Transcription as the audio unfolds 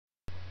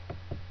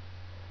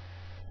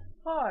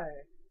Hi,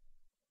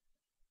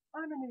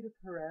 I'm Anita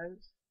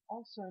Perez,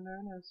 also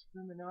known as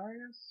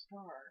Luminaria's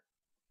Star,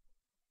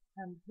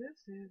 and this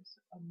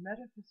is a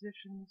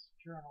Metaphysician's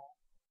Journal,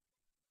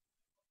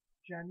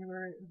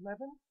 January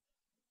 11th,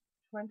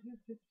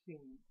 2015.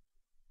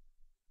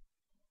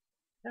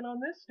 And on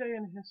this day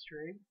in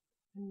history,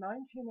 in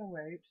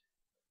 1908,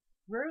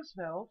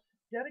 Roosevelt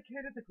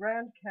dedicated the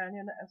Grand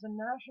Canyon as a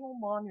national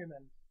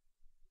monument.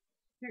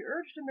 He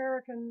urged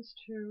Americans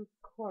to,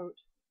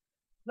 quote,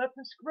 "Let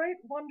this great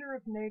wonder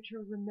of nature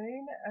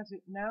remain as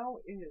it now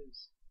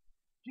is.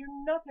 Do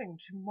nothing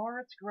to mar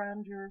its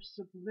grandeur,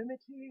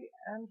 sublimity,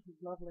 and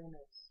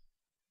loveliness.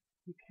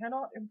 You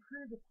cannot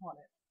improve upon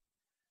it,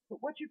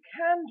 but what you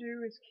can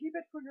do is keep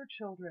it for your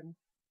children,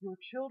 your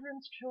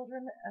children's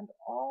children, and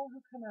all who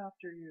come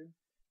after you,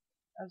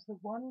 as the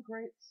one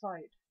great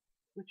sight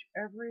which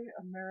every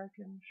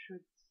American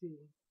should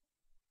see."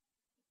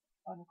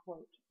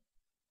 Unquote.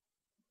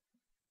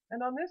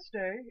 And on this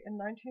day, in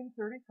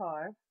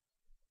 1935,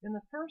 in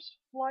the first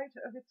flight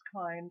of its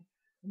kind,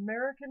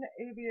 American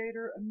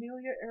aviator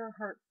Amelia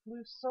Earhart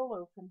flew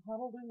solo from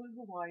Honolulu,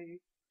 Hawaii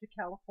to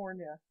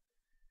California.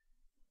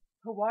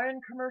 Hawaiian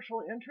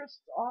commercial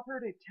interests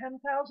offered a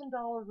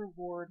 $10,000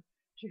 reward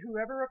to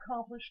whoever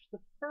accomplished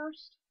the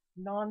first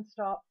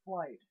nonstop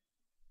flight.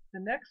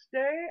 The next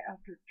day,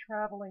 after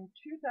traveling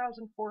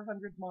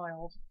 2,400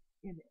 miles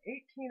in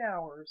 18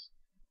 hours,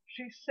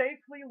 she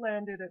safely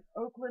landed at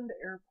Oakland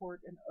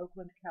Airport in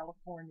Oakland,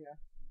 California.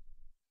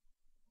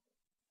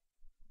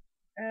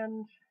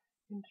 And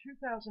in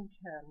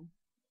 2010,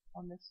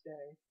 on this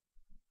day,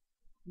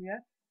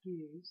 Miet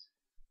Gies,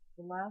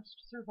 the last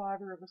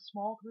survivor of a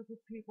small group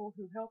of people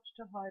who helped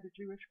to hide a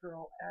Jewish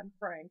girl, Anne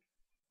Frank,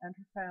 and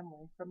her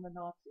family from the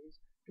Nazis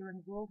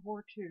during World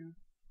War II,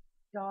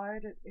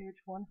 died at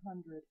age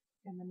 100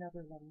 in the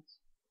Netherlands.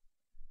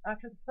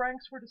 After the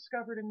Franks were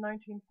discovered in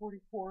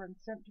 1944 and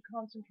sent to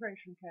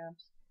concentration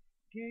camps,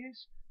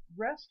 Gies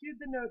rescued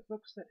the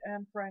notebooks that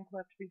Anne Frank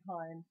left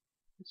behind,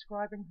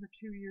 describing her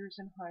 2 years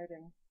in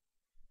hiding.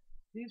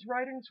 These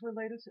writings were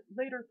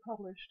later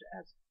published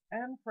as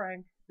Anne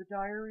Frank, The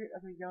Diary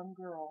of a Young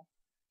Girl,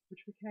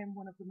 which became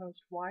one of the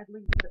most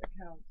widely read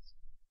accounts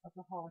of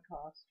the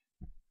Holocaust.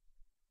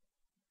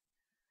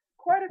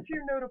 Quite a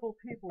few notable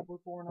people were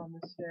born on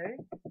this day.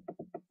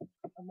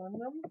 Among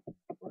them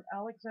were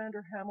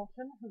Alexander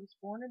Hamilton, who was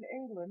born in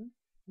England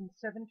in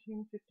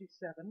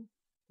 1757,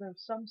 though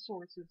some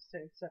sources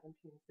say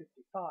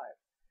 1755.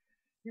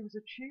 He was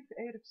a chief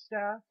aide of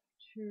staff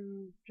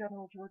to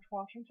General George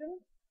Washington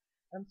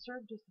and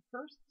served as the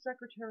first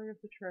Secretary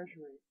of the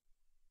Treasury.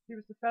 He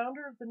was the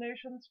founder of the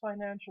nation's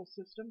financial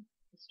system,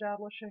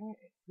 establishing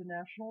the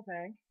National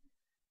Bank,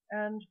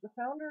 and the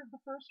founder of the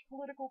first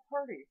political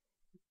party,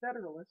 the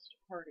Federalist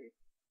Party.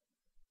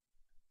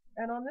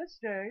 And on this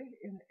day,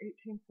 in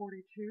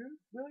 1842,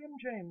 William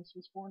James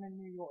was born in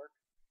New York.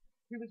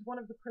 He was one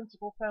of the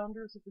principal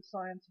founders of the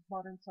science of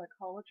modern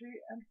psychology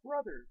and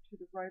brother to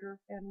the writer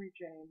Henry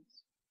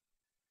James.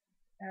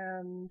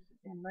 And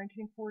in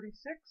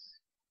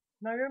 1946,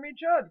 Naomi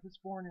Judd was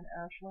born in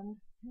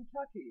Ashland,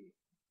 Kentucky,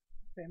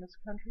 a famous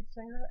country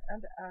singer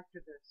and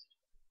activist.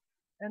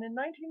 And in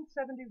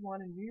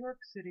 1971 in New York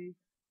City,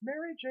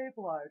 Mary J.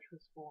 Blige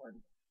was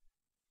born,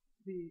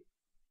 the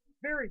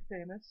very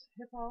famous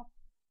hip-hop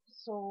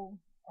soul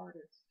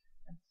artist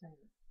and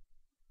singer.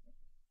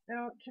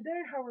 Now,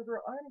 today,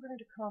 however, I'm going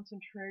to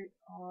concentrate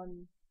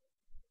on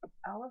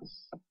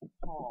Alice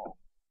Paul,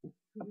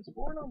 who was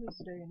born on this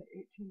day in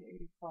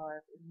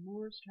 1885 in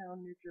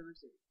Moorestown, New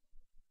Jersey.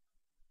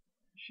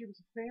 She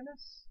was a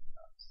famous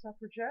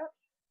suffragette,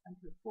 and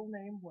her full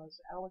name was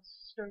Alice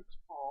Stokes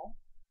Paul.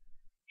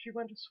 She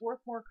went to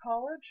Swarthmore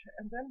College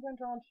and then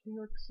went on to New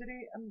York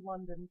City and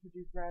London to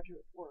do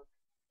graduate work.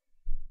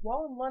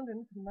 While in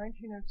London from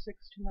 1906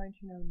 to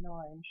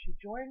 1909, she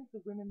joined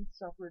the women's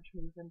suffrage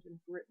movement in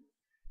Britain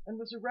and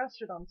was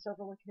arrested on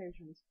several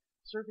occasions,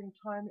 serving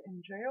time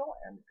in jail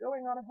and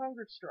going on a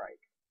hunger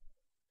strike.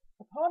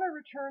 Upon her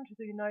return to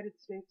the United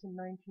States in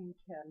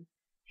 1910,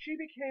 she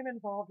became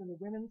involved in the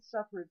women's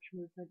suffrage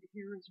movement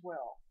here as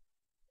well.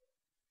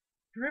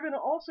 Driven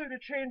also to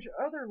change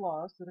other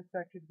laws that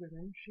affected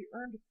women, she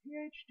earned a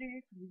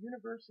PhD from the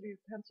University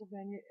of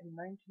Pennsylvania in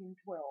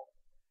 1912.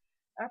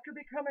 After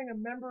becoming a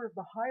member of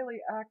the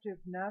highly active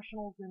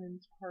National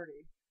Women's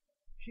Party,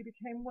 she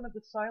became one of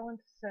the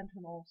silent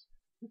sentinels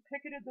who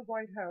picketed the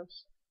White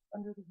House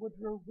under the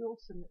Woodrow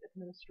Wilson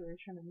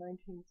administration in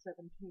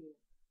 1917.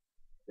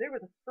 They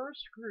were the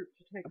first group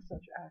to take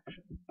such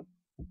action.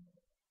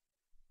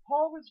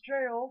 Paul was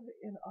jailed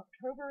in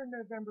October and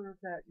November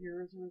of that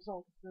year as a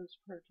result of those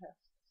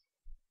protests.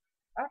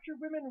 After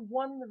women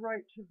won the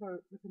right to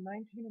vote with the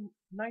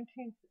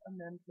 19th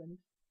Amendment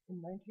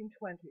in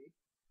 1920,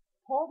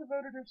 Paul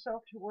devoted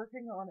herself to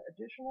working on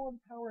additional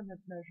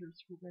empowerment measures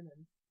for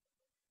women.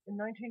 In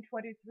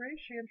 1923,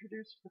 she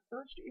introduced the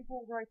first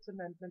Equal Rights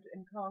Amendment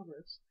in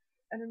Congress,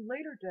 and in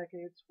later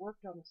decades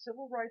worked on the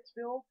Civil Rights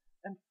Bill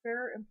and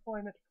fair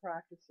employment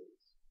practices.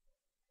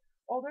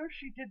 Although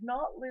she did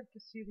not live to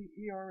see the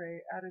ERA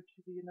added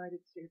to the United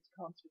States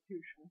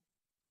Constitution,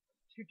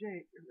 to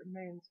date it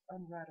remains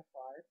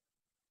unratified,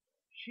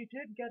 she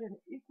did get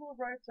an equal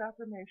rights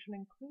affirmation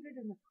included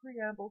in the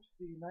preamble to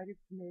the United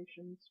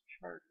Nations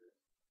Charter.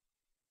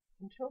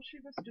 Until she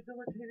was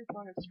debilitated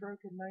by a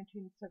stroke in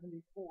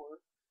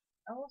 1974,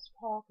 Alice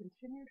Paul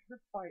continued her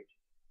fight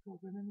for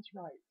women's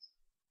rights.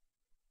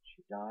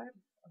 She died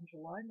on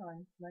July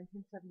 9,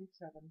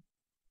 1977,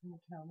 in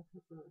the town of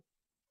her birth.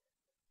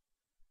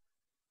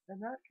 And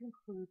that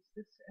concludes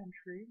this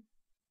entry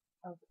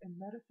of A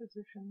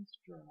Metaphysician's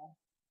Journal.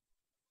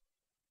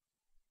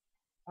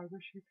 I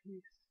wish you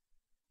peace.